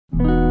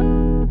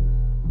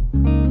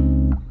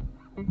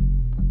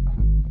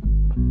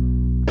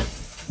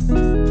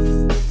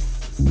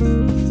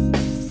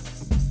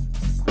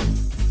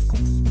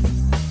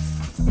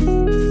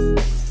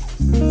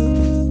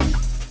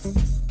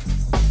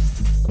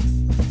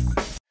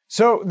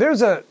So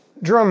there's a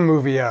drum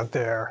movie out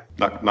there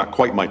Not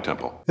quite my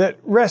tempo. that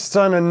rests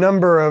on a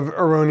number of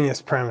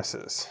erroneous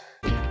premises.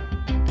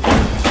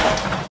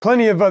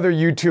 Plenty of other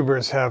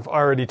YouTubers have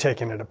already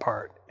taken it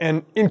apart.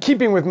 And in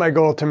keeping with my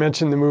goal to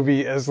mention the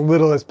movie as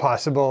little as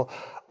possible,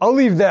 I'll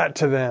leave that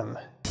to them.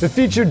 The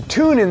featured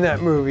tune in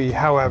that movie,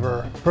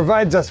 however,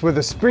 provides us with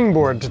a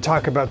springboard to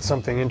talk about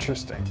something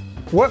interesting.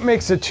 What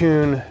makes a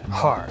tune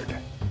hard?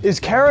 Is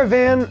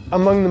Caravan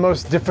among the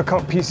most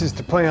difficult pieces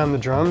to play on the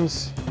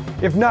drums?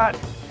 If not,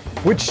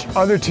 which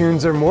other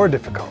tunes are more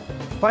difficult?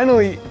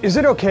 Finally, is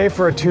it okay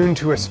for a tune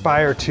to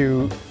aspire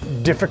to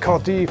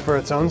difficulty for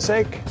its own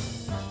sake?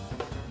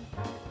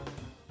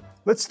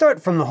 Let's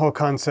start from the whole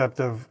concept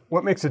of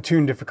what makes a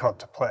tune difficult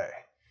to play.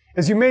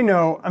 As you may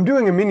know, I'm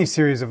doing a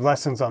mini-series of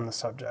lessons on the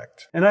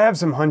subject, and I have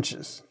some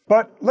hunches.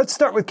 But let's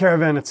start with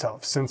Caravan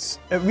itself, since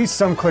at least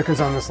some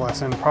clickers on this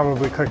lesson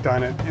probably clicked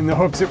on it in the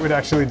hopes it would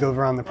actually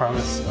deliver on the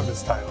promise of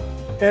its title.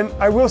 And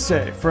I will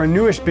say, for a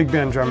newish big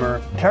band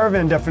drummer,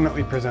 Caravan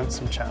definitely presents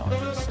some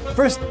challenges.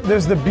 First,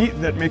 there's the beat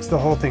that makes the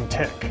whole thing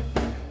tick.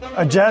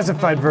 A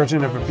jazzified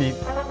version of a beat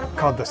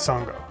called the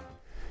songo.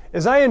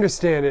 As I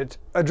understand it,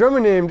 a drummer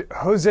named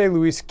Jose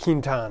Luis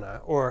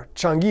Quintana, or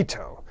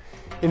Changuito,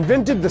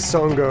 invented the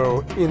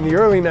songo in the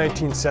early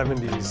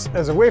 1970s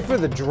as a way for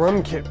the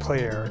drum kit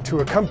player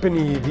to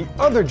accompany the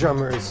other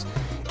drummers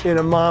in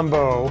a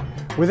mambo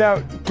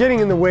without getting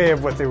in the way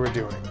of what they were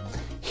doing.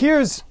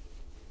 Here's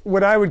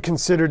what I would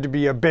consider to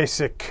be a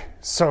basic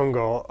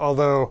songo,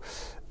 although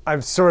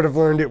I've sort of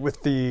learned it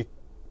with the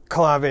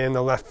clave in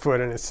the left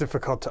foot and it's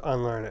difficult to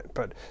unlearn it.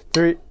 But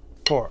 3,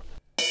 4.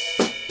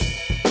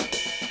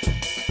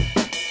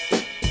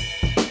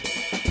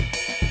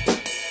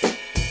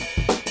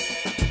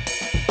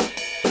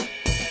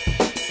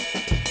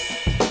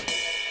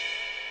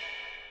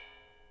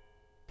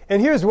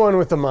 And here's one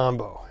with the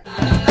mambo.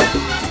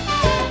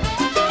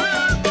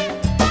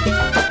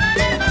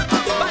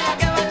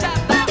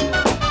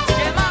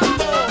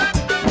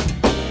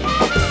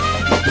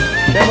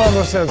 That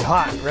mambo sounds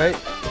hot, right?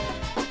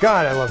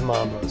 God, I love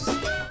mambos.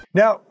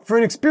 Now, for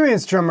an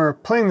experienced drummer,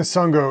 playing the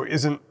songo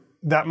isn't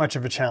that much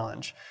of a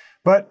challenge.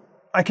 But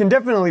I can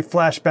definitely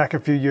flash back a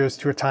few years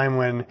to a time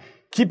when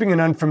keeping an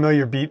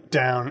unfamiliar beat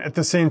down at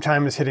the same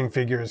time as hitting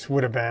figures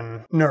would have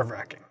been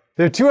nerve-wracking.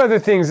 There are two other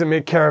things that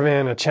make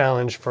Caravan a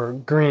challenge for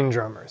green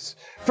drummers.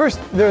 First,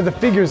 there are the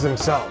figures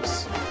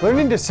themselves.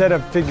 Learning to set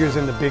up figures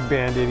in the big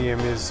band idiom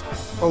is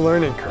a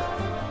learning curve.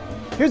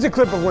 Here's a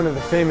clip of one of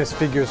the famous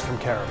figures from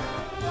Caravan.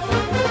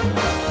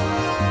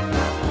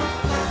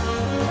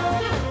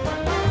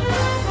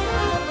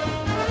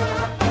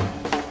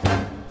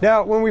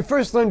 Now, when we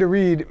first learn to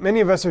read, many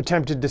of us are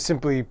tempted to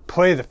simply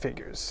play the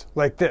figures,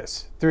 like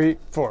this, 3,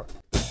 4.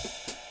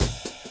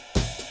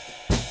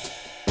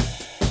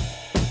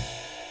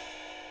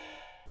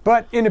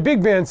 But in a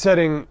big band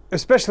setting,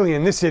 especially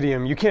in this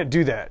idiom, you can't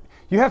do that.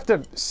 You have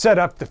to set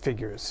up the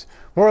figures.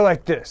 More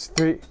like this,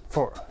 3,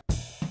 4.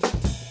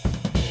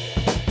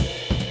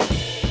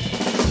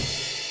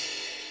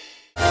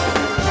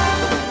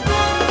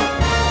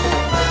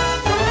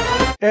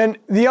 And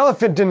the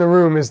elephant in the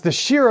room is the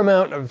sheer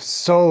amount of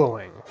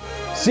soloing.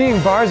 Seeing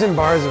bars and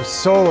bars of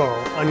solo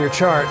on your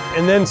chart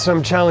and then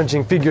some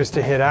challenging figures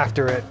to hit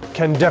after it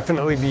can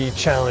definitely be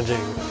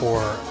challenging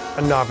for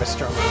a novice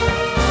drummer.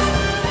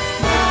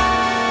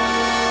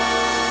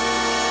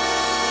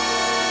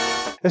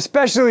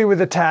 Especially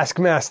with a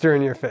taskmaster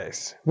in your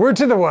face. Word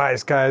to the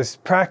wise, guys.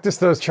 Practice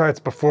those charts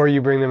before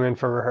you bring them in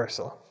for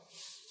rehearsal.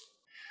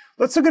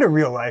 Let's look at a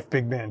real-life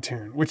big band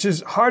tune, which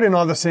is hard in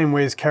all the same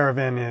ways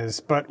Caravan is,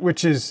 but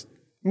which is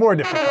more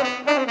difficult.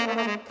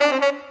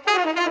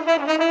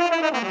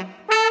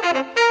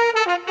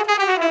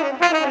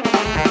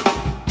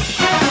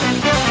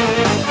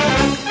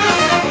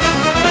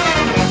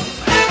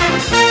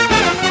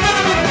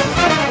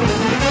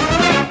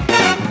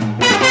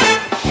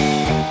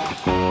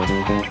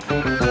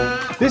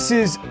 This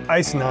is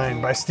Ice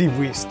 9 by Steve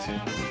Wiest.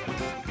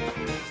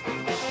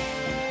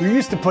 Who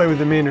used to play with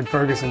the Maynard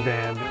Ferguson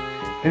Band,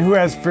 and who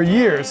has for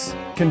years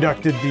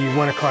conducted the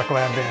 1 O'Clock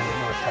Lab Band in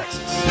North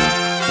Texas.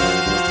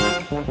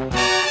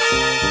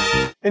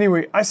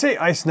 Anyway, I say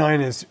Ice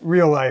 9 is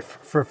real life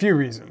for a few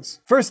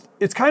reasons. First,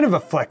 it's kind of a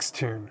flex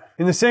tune,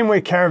 in the same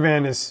way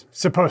Caravan is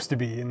supposed to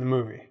be in the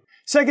movie.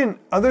 Second,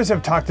 others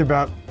have talked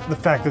about the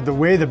fact that the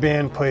way the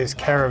band plays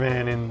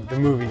Caravan in the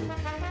movie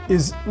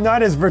is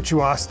not as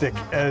virtuosic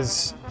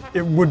as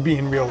it would be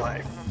in real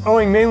life,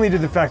 owing mainly to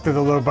the fact of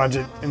the low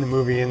budget in the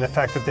movie and the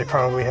fact that they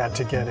probably had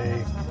to get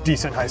a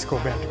decent high school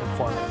band to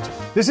perform it.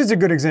 This is a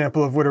good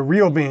example of what a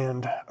real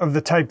band of the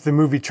type the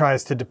movie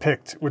tries to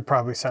depict would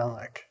probably sound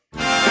like.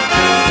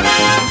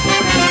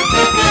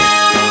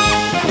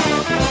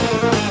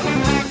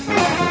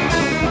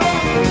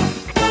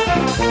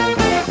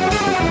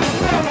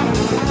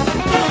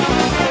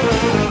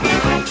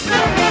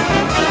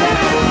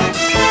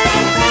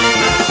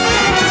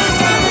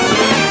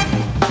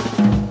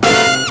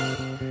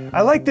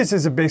 I like this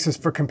as a basis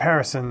for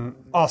comparison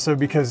also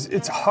because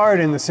it's hard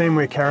in the same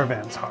way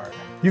Caravan's hard.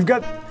 You've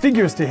got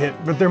figures to hit,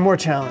 but they're more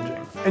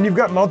challenging. and you've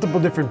got multiple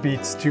different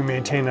beats to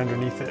maintain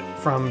underneath it,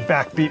 from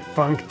backbeat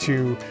funk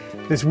to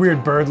this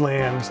weird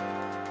Birdland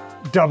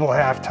double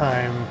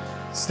halftime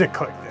stick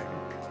click thing.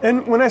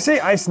 And when I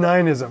say Ice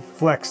 9 is a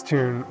flex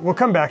tune, we'll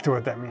come back to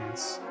what that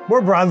means. More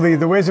broadly,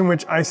 the ways in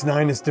which Ice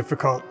 9 is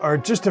difficult are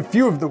just a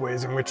few of the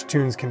ways in which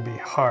tunes can be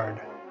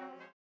hard.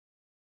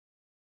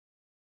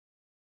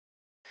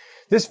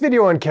 This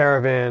video on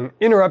Caravan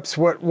interrupts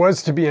what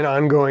was to be an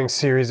ongoing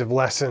series of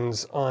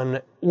lessons on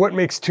what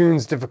makes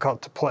tunes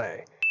difficult to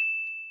play.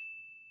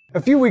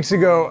 A few weeks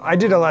ago, I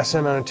did a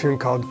lesson on a tune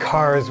called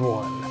Cars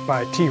 1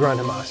 by Tigran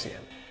Hamasyan.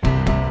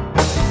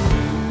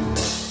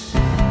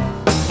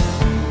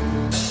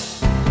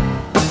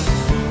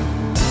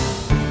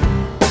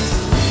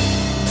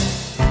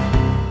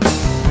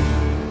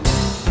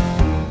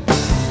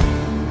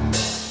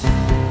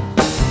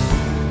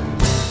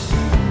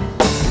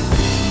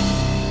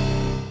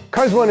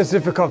 Cars 1 is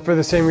difficult for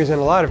the same reason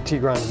a lot of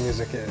Tigran's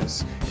music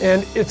is.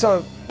 And it's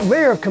a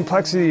layer of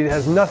complexity that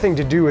has nothing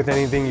to do with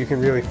anything you can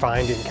really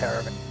find in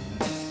Caravan.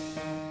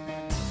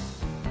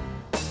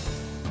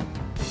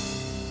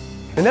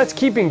 And that's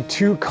keeping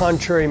two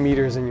contrary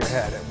meters in your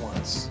head at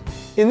once.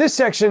 In this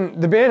section,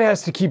 the band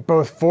has to keep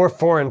both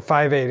 4/4 and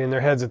 5/8 in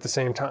their heads at the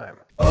same time.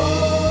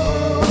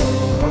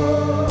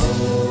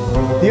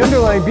 The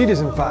underlying beat is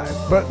in 5,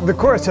 but the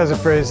chorus has a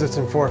phrase that's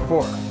in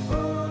 4/4.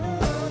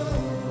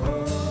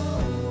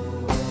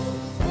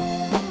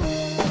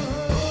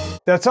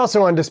 That's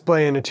also on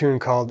display in a tune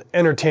called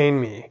Entertain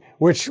Me,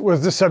 which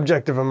was the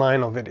subject of a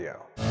Meinl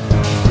video.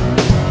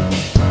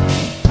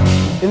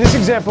 In this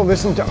example,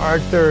 listen to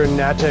Arthur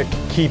Natek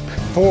keep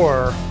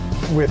 4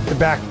 with the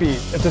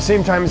backbeat at the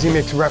same time as he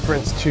makes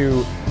reference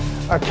to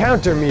a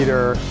counter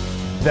meter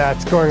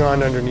that's going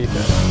on underneath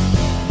it.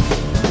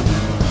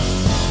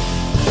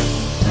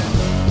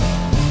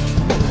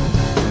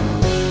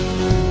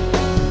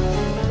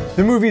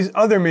 The movie's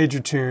other major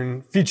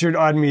tune featured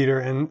odd meter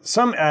and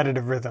some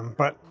additive rhythm,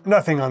 but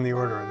nothing on the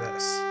order of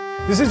this.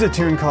 This is a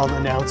tune called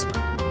Announcement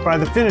by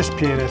the Finnish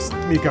pianist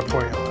Mika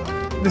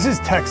Pohjola. This is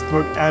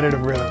textbook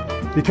additive rhythm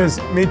because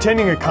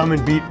maintaining a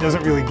common beat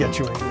doesn't really get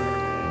you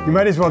anywhere. You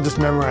might as well just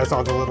memorize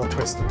all the little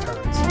twists and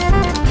turns.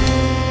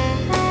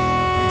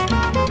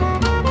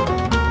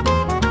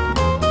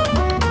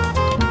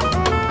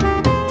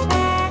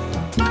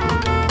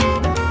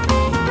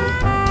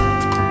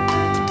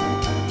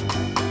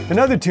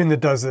 Another tune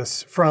that does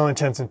this, for all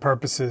intents and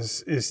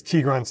purposes, is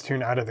Tigran's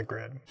tune Out of the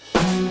Grid.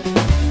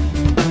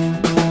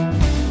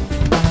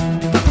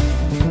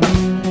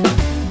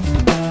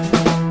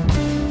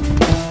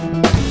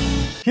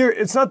 Here,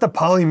 it's not the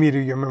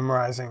polymeter you're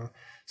memorizing,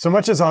 so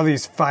much as all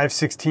these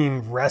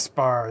 5/16 rest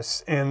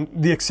bars and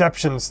the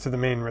exceptions to the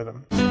main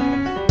rhythm.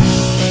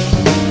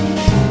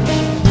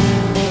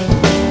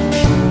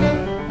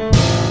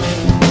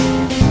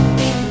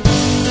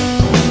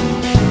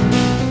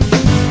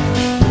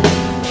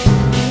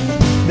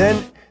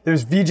 Then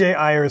there's Vijay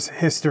Iyer's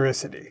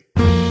Historicity.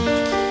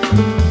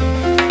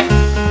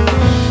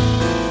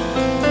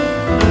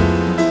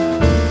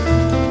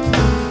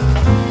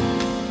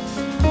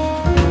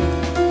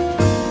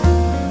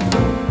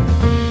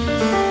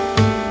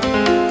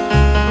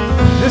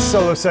 This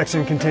solo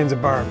section contains a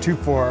bar of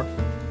 2/4,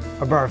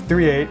 a bar of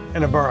 3/8,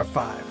 and a bar of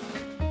 5.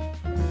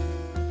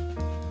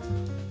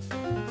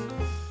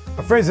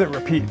 A phrase that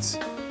repeats,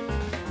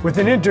 with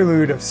an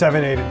interlude of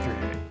 7/8 and 3/8.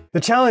 The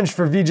challenge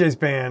for Vijay's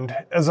band,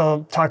 as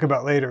I'll talk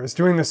about later, is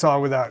doing this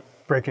all without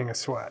breaking a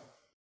sweat.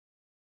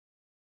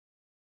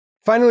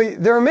 Finally,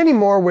 there are many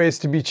more ways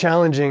to be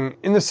challenging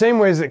in the same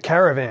ways that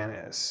Caravan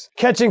is.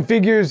 Catching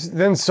figures,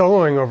 then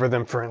soloing over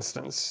them, for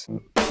instance.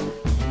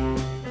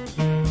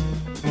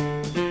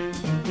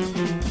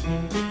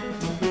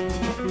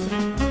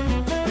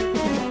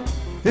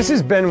 This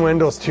is Ben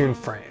Wendell's tune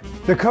Frame.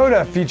 The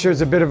coda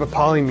features a bit of a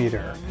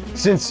polymeter,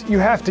 since you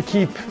have to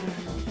keep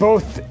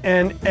both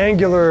an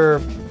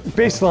angular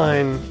bass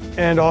line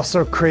and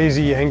also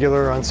crazy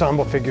angular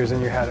ensemble figures in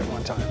your head at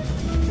one time.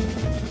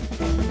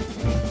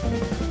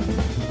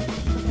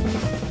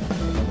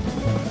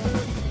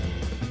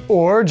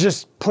 Or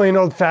just plain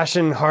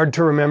old-fashioned, hard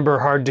to remember,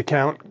 hard to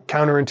count,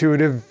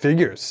 counterintuitive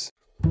figures.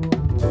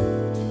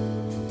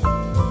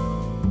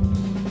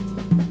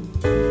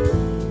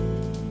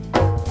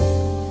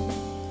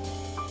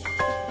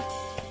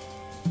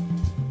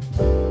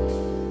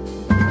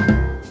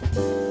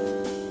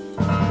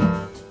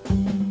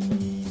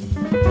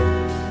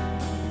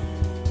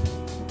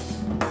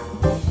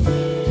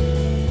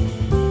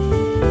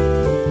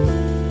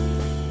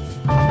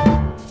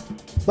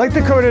 Like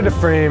the coda to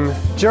Frame,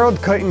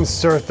 Gerald Clayton's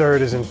Sur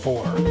Third is in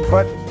 4,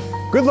 but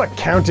good luck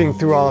counting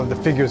through all of the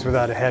figures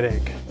without a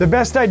headache. The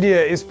best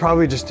idea is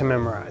probably just to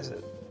memorize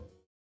it.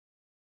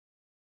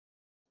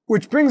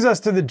 Which brings us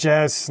to the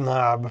jazz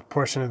snob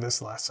portion of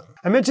this lesson.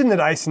 I mentioned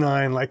that Ice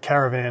 9, like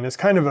Caravan, is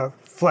kind of a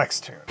flex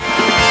tune.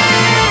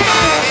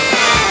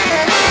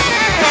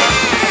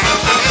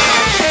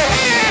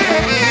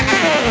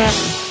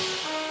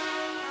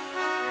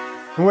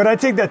 And what I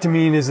take that to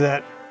mean is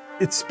that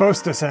it's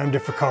supposed to sound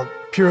difficult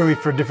purely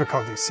for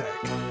difficulty's sake.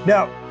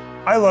 Now,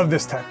 I love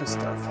this type of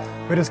stuff,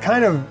 but it's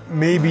kind of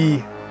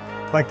maybe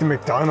like the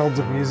McDonald's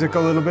of music a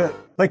little bit,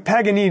 like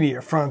Paganini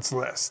or Franz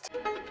Liszt.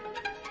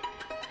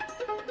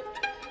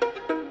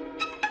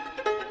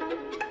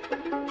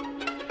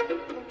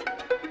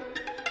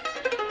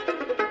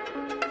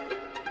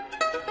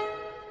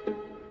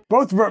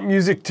 Both wrote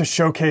music to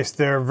showcase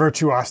their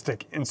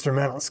virtuosic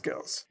instrumental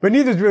skills, but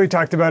neither's really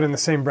talked about in the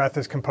same breath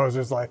as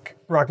composers like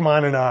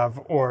Rachmaninoff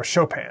or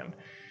Chopin,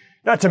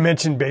 not to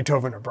mention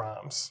Beethoven or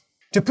Brahms.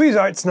 To please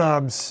art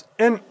snobs,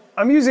 and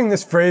I'm using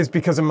this phrase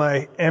because of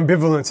my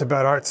ambivalence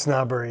about art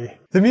snobbery,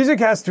 the music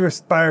has to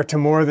aspire to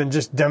more than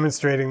just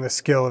demonstrating the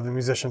skill of the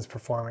musicians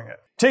performing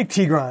it. Take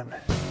Tigran.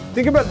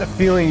 Think about the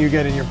feeling you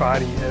get in your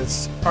body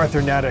as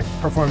Arthur Natick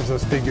performs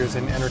those figures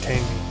in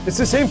Entertain Me. It's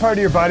the same part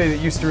of your body that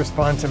used to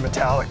respond to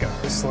Metallica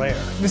or Slayer.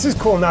 This is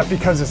cool not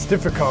because it's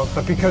difficult,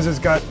 but because it's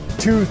got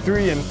 2,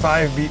 3, and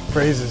 5 beat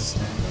phrases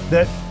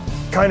that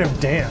kind of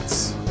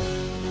dance.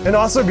 And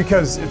also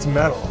because it's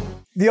metal.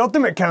 The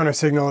ultimate counter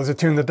signal is a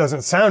tune that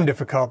doesn't sound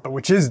difficult, but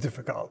which is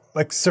difficult,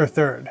 like Sir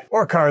Third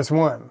or Cars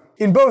 1.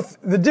 In both,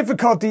 the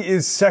difficulty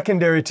is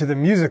secondary to the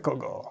musical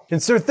goal. In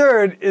Sir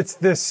Third, it's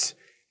this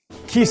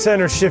key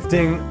center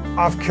shifting,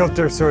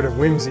 off-kilter sort of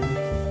whimsy.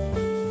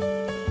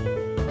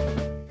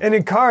 And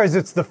in Cars,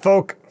 it's the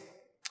folk,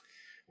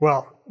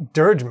 well,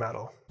 dirge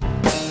metal.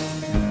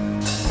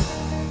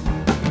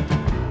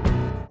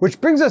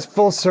 Which brings us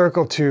full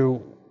circle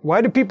to,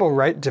 why do people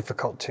write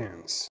difficult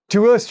tunes?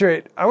 To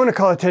illustrate, I want to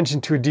call attention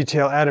to a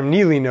detail Adam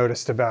Neely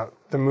noticed about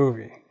the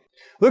movie.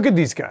 Look at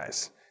these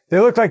guys. They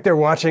look like they're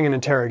watching an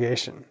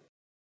interrogation.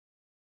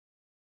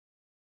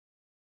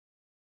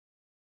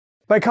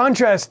 By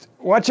contrast,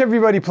 watch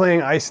everybody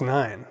playing Ice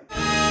 9.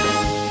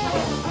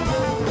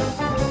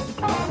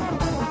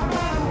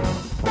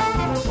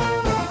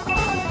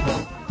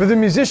 For the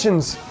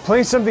musicians,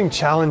 playing something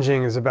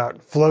challenging is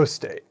about flow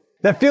state.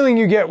 That feeling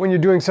you get when you're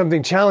doing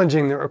something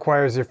challenging that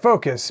requires your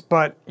focus,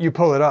 but you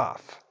pull it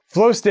off.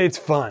 Flow state's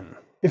fun.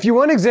 If you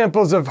want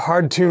examples of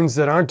hard tunes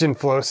that aren't in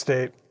flow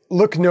state,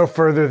 look no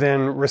further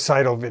than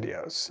recital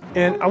videos.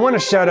 And I want to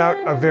shout out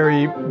a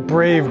very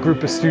brave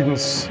group of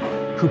students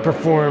who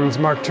performs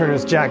Mark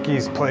Turner's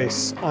Jackie's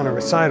Place on a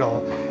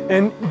recital,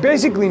 and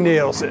basically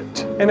nails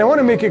it. And I want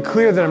to make it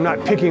clear that I'm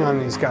not picking on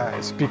these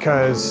guys,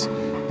 because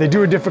they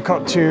do a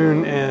difficult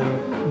tune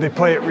and they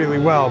play it really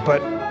well,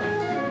 but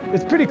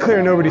it's pretty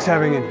clear nobody's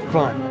having any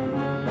fun.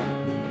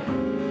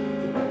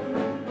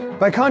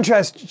 By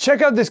contrast,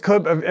 check out this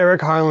clip of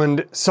Eric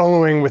Harland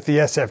soloing with the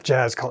SF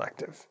Jazz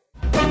Collective.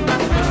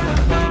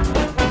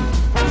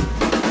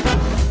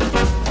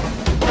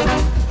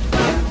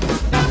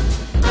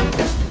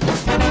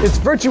 It's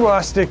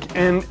virtuosic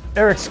and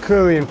Eric's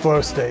clearly in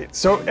flow state,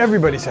 so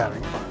everybody's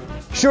having fun.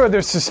 Sure,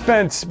 there's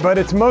suspense, but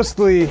it's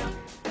mostly,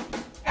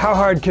 how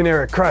hard can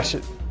Eric crush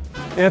it?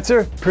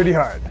 Answer, pretty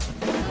hard.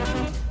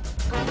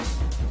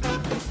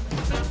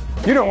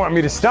 You don't want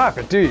me to stop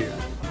it, do you?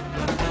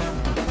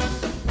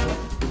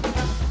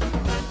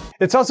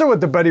 It's also what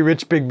the Buddy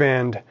Rich Big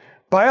Band,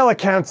 by all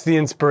accounts the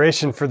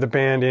inspiration for the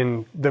band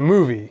in the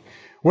movie,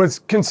 was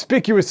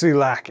conspicuously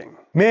lacking.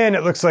 Man,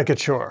 it looks like a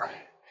chore.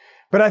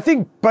 But I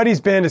think Buddy's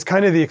band is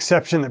kind of the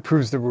exception that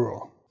proves the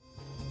rule.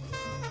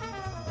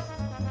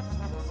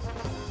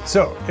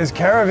 So, is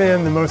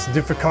Caravan the most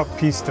difficult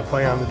piece to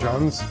play on the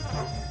drums?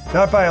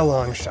 Not by a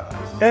long shot.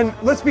 And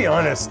let's be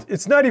honest,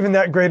 it's not even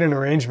that great an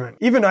arrangement.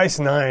 Even Ice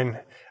 9,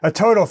 a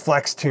total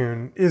flex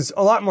tune, is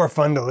a lot more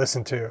fun to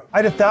listen to.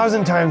 I'd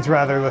 1,000 times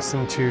rather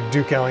listen to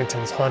Duke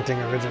Ellington's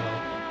Haunting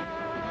original.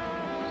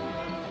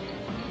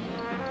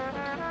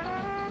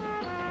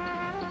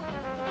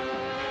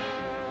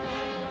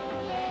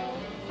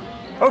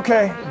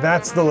 Okay,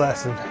 that's the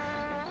lesson.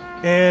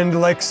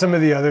 And like some of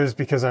the others,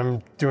 because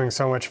I'm doing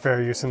so much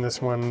fair use in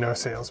this one, no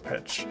sales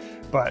pitch.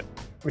 But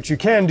what you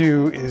can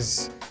do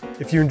is,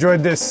 if you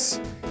enjoyed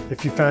this,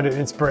 if you found it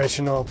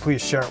inspirational,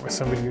 please share it with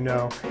somebody you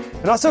know.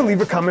 And also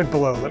leave a comment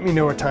below. Let me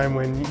know a time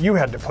when you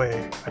had to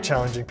play a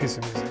challenging piece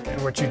of music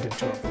and what you did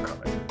to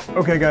overcome it.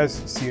 Okay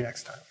guys, see you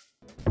next time.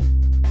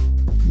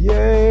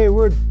 Yay,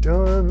 we're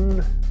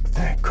done.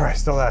 Thank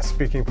Christ, the last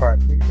speaking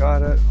part. We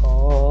got it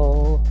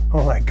all.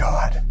 Oh my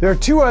God. There are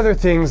 2 other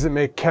things that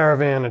make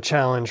Caravan a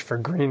challenge for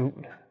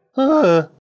green.